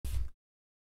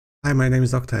Hi, my name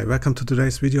is Oktay. Welcome to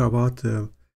today's video about the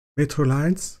metro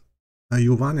lines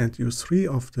U1 and U3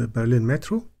 of the Berlin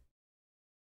Metro.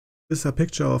 This is a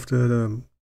picture of the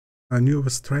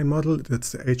newest train model.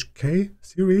 That's the HK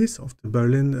series of the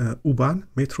Berlin U-Bahn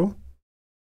Metro.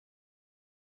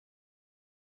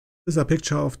 This is a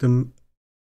picture of the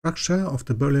structure of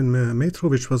the Berlin Metro,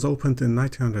 which was opened in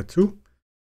 1902.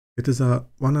 It is a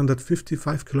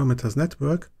 155 kilometers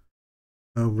network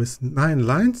with 9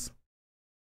 lines.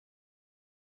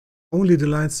 Only the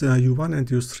lines U1 and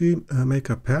U3 make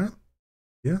a pair.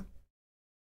 Here,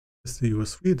 this is the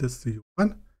U3, this is the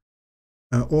U1.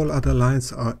 All other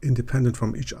lines are independent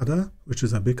from each other, which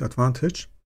is a big advantage.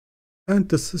 And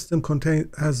the system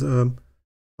has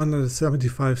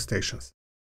 175 stations.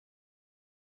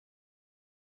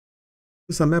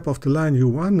 This is a map of the line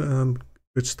U1,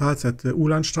 which starts at the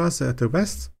Uhlandstraße at the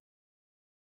west.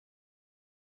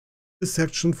 This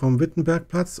section from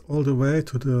Wittenbergplatz all the way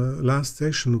to the last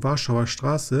station, Warschauer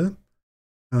Straße,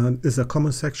 is a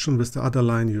common section with the other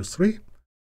line U3.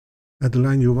 The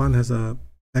line U1 has a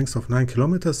length of 9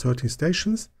 kilometers, 13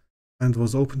 stations, and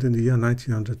was opened in the year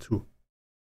 1902.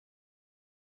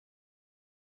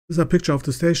 This is a picture of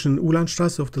the station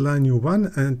Uhlandstraße of the line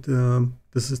U1, and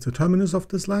this is the terminus of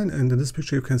this line. And in this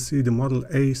picture you can see the Model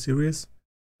A series,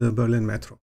 the Berlin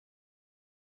Metro.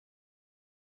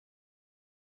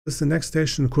 This is the next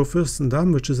station,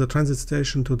 Kurfürstendamm, which is a transit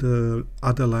station to the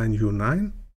other line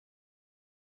U9.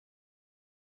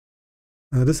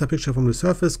 This is a picture from the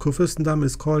surface. Kurfürstendamm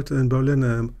is called in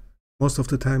Berlin most of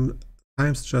the times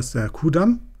just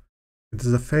Kudamm. It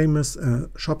is a famous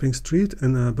shopping street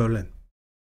in Berlin.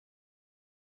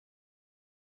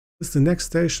 This is the next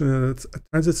station, it's a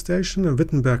transit station,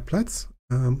 Wittenbergplatz.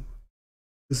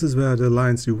 This is where the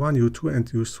lines U1, U2 and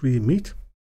U3 meet.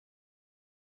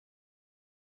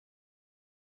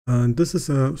 And this is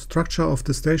a structure of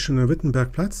the station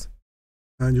Wittenbergplatz.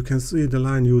 And you can see the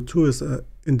line U2 is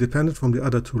independent from the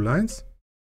other two lines.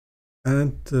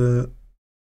 And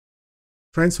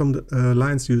trains from the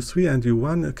lines U3 and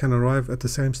U1 can arrive at the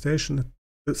same station,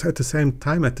 at the same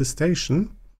time at this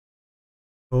station.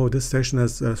 So this station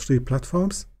has 3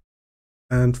 platforms.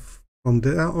 And from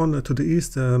there on to the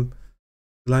east, the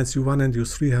lines U1 and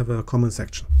U3 have a common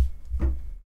section.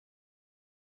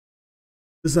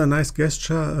 This is a nice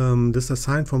gesture. This is a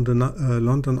sign from the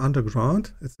London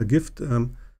Underground. It's a gift to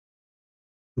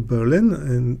Berlin,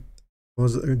 and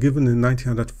was given in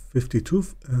 1952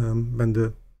 when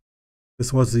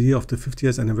this was the year of the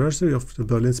 50th anniversary of the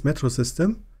Berlin's metro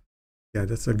system. Yeah,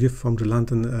 that's a gift from the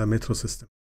London metro system.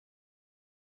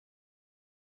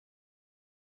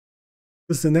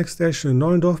 This is the next station,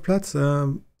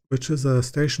 Nollendorfplatz, which is a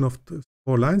station of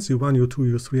 4 lines, U1,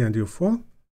 U2, U3 and U4.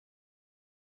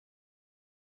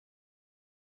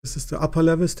 This is the upper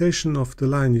level station of the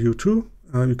line U2.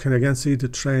 You can again see the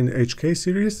train HK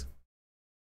series.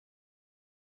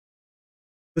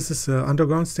 This is the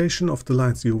underground station of the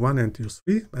lines U1 and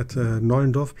U3 at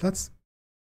Nollendorfplatz.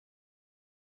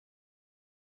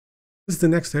 This is the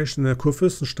next station,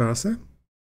 Kurfürstenstraße.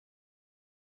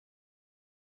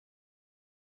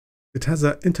 It has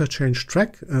an interchange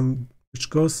track which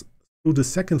goes through the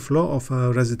 2nd floor of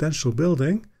a residential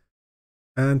building,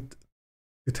 and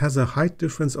it has a height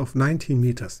difference of 19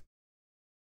 meters.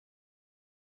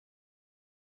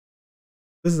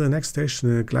 This is the next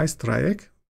station, Gleisdreieck,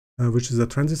 which is a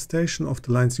transit station of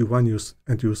the lines U1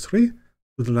 and U3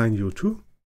 to the line U2.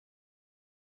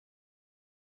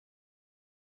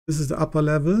 This is the upper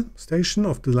level station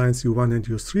of the lines U1 and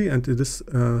U3, and in this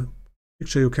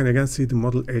picture you can again see the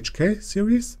Model HK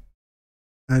series.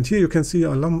 And here you can see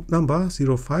a number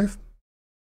 05.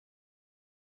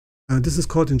 This is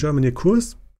called in Germany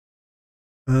Kurs.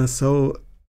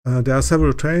 There are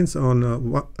several trains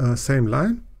on same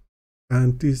line,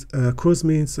 and this Kurs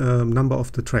means number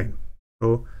of the train.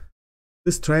 So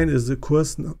this train is the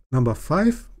Kurs number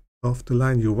 5 of the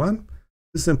line U1.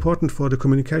 This is important for the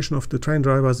communication of the train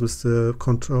drivers with the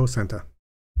control center.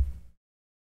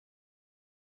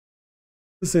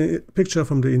 This is a picture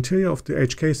from the interior of the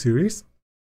HK series.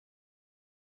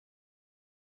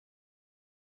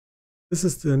 This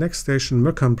is the next station,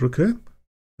 Möckernbrücke,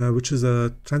 which is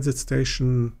a transit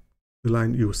station to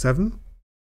line U7.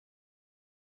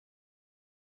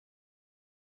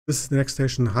 This is the next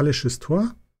station, Hallesches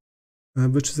Tor,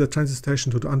 which is a transit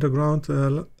station to the underground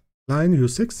line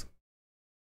U6.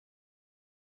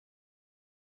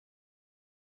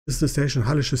 This is the station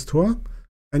Hallesches Tor,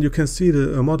 and you can see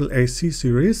the Model AC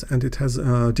series, and it has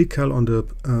a decal on the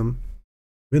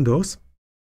windows.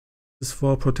 This is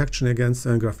for protection against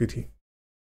graffiti.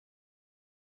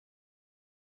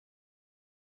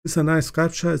 This is a nice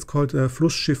sculpture. It's called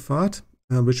Flussschifffahrt,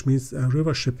 which means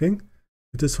river shipping.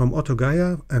 It is from Otto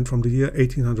Geyer and from the year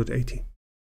 1880.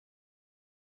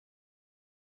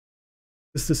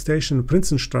 This is the station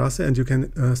Prinzenstraße, and you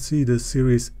can see the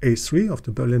series A3 of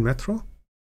the Berlin Metro.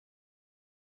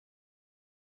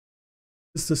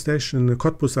 This is the station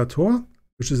Kottbusser Tor,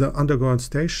 which is an underground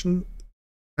station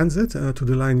transit to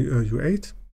the line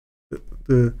U8.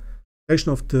 The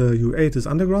station of the U8 is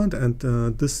underground, and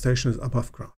this station is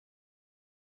above ground.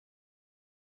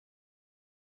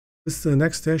 This is the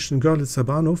next station, Görlitzer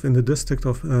Bahnhof, in the district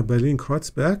of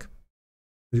Berlin-Kreuzberg.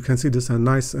 You can see this is a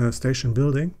nice station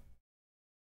building.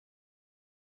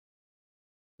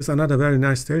 This is another very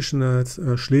nice station. It's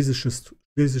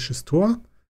Schlesisches Tor,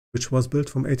 which was built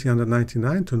from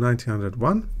 1899 to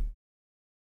 1901.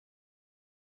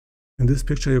 In this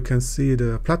picture you can see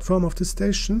the platform of the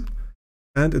station,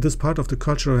 and it is part of the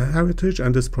cultural heritage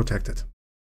and is protected.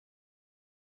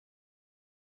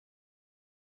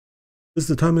 This is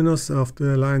the terminus of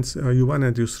the lines U1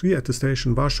 and U3 at the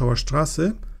station Warschauer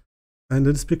Straße, and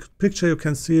in this picture you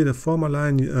can see the former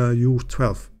line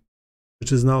U12,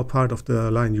 which is now part of the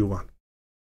line U1.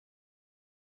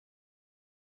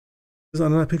 This is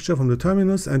another picture from the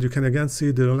terminus, and you can again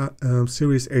see the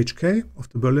series HK of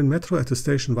the Berlin Metro at the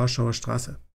station Warschauer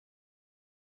Straße.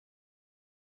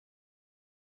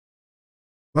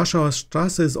 Warschauer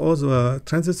Straße is also a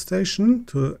transit station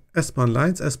to S-Bahn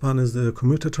lines. S-Bahn is the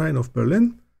commuter train of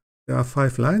Berlin. There are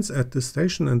 5 lines at this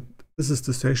station, and this is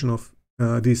the station of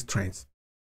these trains.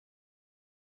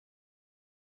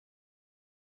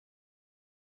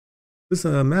 This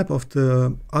is a map of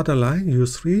the other line,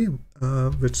 U3,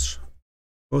 which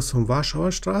goes from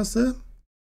Warschauer Straße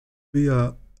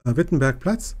via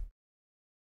Wittenbergplatz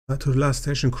to the last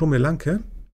station, Krumme, Lanke.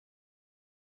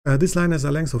 This line has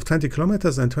a length of 20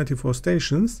 kilometers and 24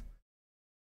 stations,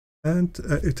 and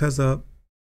it has a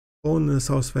own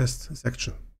southwest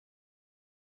section.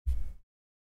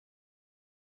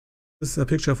 This is a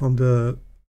picture from the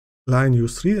line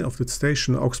U3 of the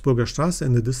station Augsburger Straße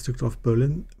in the district of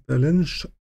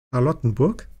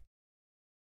Berlin-Charlottenburg.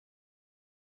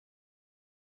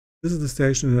 This is the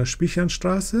station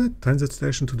Spichernstraße, transit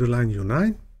station to the line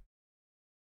U9.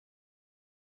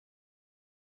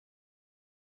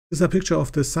 This is a picture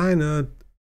of the sign,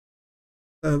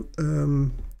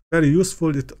 very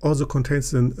useful. It also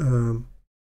contains the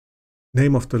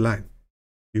name of the line,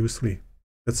 U3.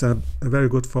 That's very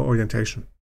good for orientation.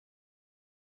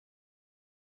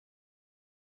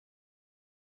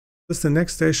 This is the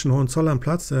next station,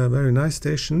 Hohenzollernplatz, a very nice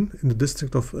station in the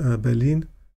district of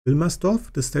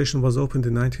Berlin-Wilmersdorf. The station was opened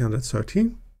in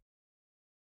 1913.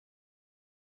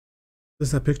 This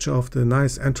is a picture of the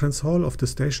nice entrance hall of the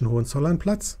station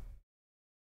Hohenzollernplatz.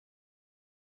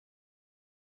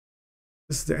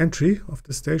 This is the entry of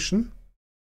the station.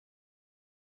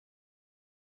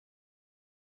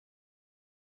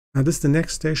 And this is the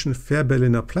next station,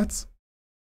 Fehrbelliner Platz.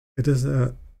 It is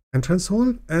an entrance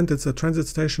hall, and it's a transit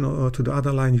station to the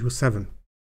other line U7.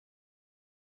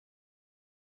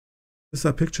 This is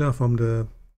a picture from the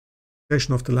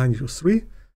station of the line U3,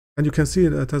 and you can see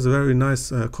that it has very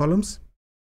nice columns.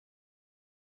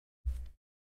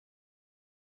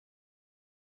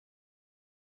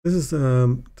 This is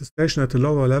the station at the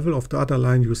lower level of the other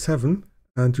line U7,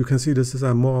 and you can see this is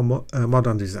a more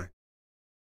modern design.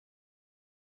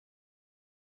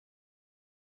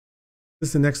 This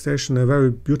is the next station, a very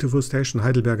beautiful station,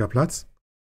 Heidelberger Platz.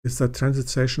 It's a transit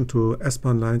station to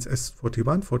S-Bahn lines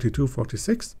S41, 42,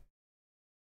 46.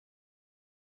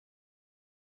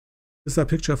 This is a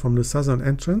picture from the southern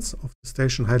entrance of the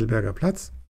station Heidelberger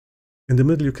Platz. In the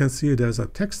middle you can see there's a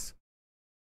text.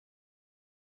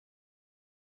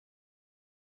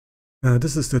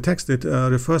 This is the text. It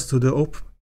refers to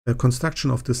the construction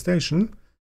of the station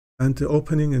and the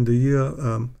opening in the year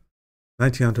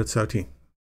 1913.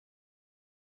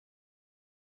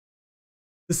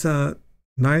 This is a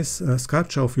nice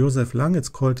sculpture of Josef Lang. It's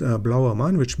called Blauer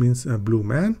Mann, which means blue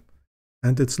man,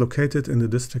 and it's located in the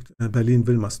district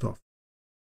Berlin-Wilmersdorf.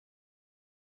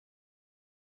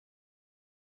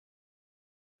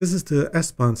 This is the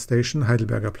S-Bahn station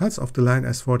Heidelberger Platz of the line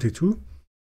S42.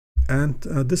 And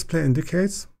display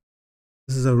indicates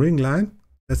this is a ring line.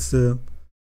 That's the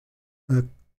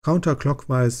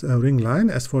counterclockwise ring line,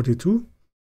 S42.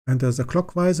 And there's a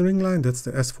clockwise ring line, that's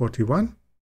the S41.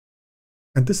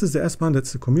 And this is the S-Bahn,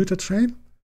 that's the commuter train.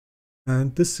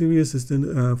 And this series is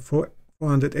the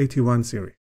 481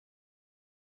 series.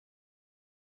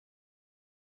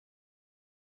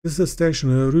 This is the station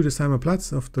Rüdesheimer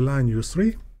Platz of the line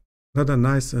U3. Another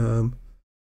nice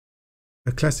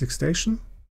classic station.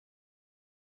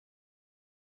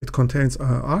 It contains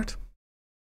art.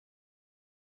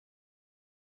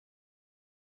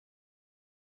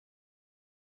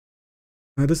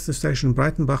 This is the station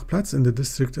Breitenbachplatz in the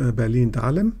district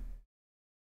Berlin-Dahlem.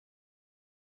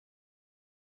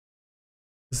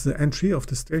 This is the entry of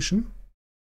the station.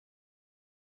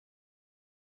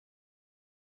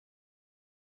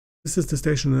 This is the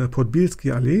station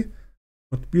Podbielskiallee.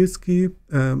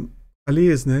 Podbielskiallee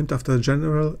is named after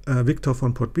General Victor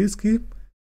von Podbielski.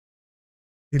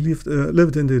 He lived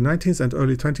in the 19th and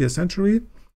early 20th century.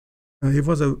 He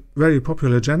was a very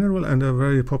popular general and a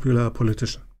very popular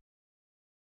politician.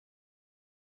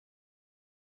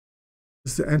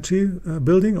 This is the entry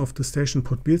building of the station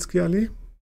Podbielskiallee.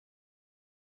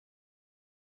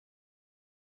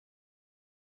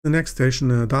 The next station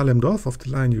Dahlem-Dorf of the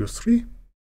line U3.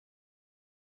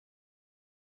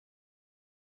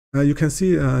 You can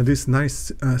see these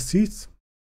nice seats.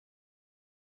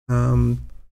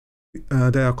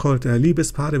 They are called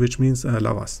Liebespaare, which means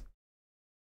lovers.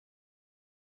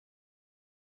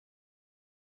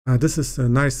 This is a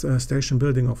nice station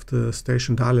building of the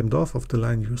station Dahlem-Dorf of the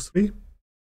line U3.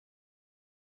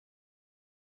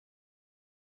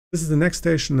 This is the next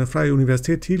station, Freie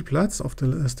Universität Thielplatz of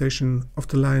the station of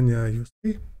the line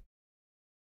U3.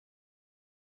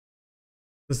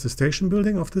 This is the station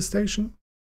building of the station.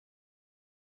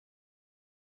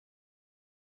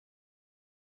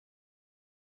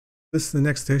 This is the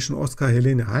next station,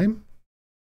 Oskar-Helene-Heim.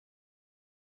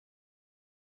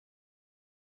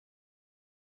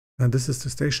 And this is the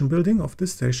station building of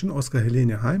this station,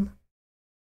 Oskar-Helene-Heim.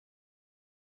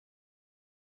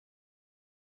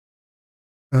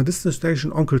 This is the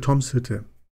station Onkel Tom's Hütte.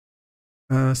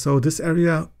 So this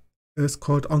area is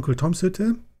called Onkel Tom's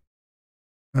Hütte.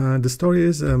 The story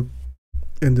is in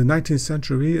the 19th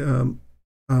century, a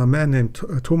man named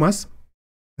Thomas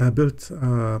built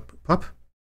a pub.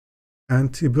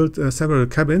 And he built several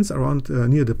cabins around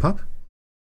near the pub.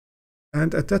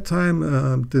 And at that time,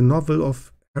 the novel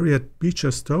of Harriet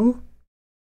Beecher Stowe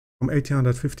from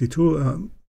 1852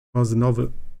 was the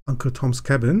novel Uncle Tom's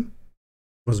Cabin.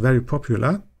 It was very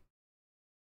popular.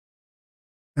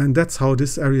 And that's how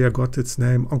this area got its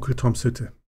name, Onkel Tom's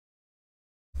Hütte.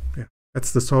 Yeah,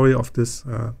 that's the story of this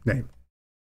name.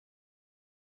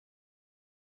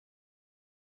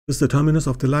 This is the terminus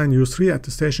of the line U3 at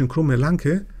the station Krumme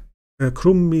Lanke.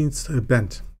 Krumm means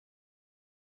bent.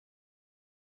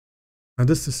 And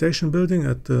this is the station building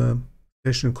at the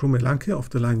station Krumme Lanke of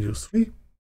the line U3.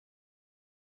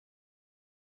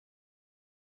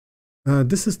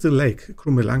 This is the lake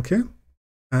Krumme Lanke,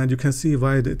 and you can see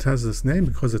why it has this name,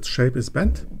 because its shape is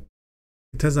bent.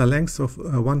 It has a length of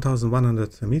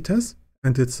 1,100 meters,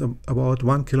 and it's about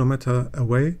 1 kilometer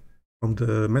away from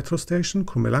the metro station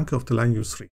Krumme Lanke of the line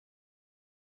U3.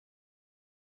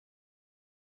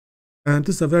 And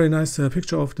this is a very nice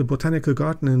picture of the botanical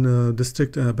garden in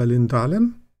district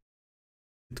Berlin-Dahlem.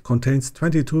 It contains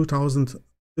 22,000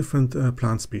 different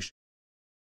plant species.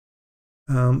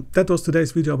 That was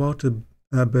today's video about the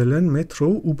Berlin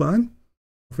Metro U-Bahn,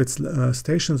 of its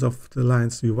stations of the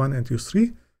lines U1 and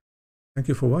U3. Thank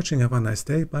you for watching. Have a nice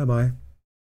day. Bye bye.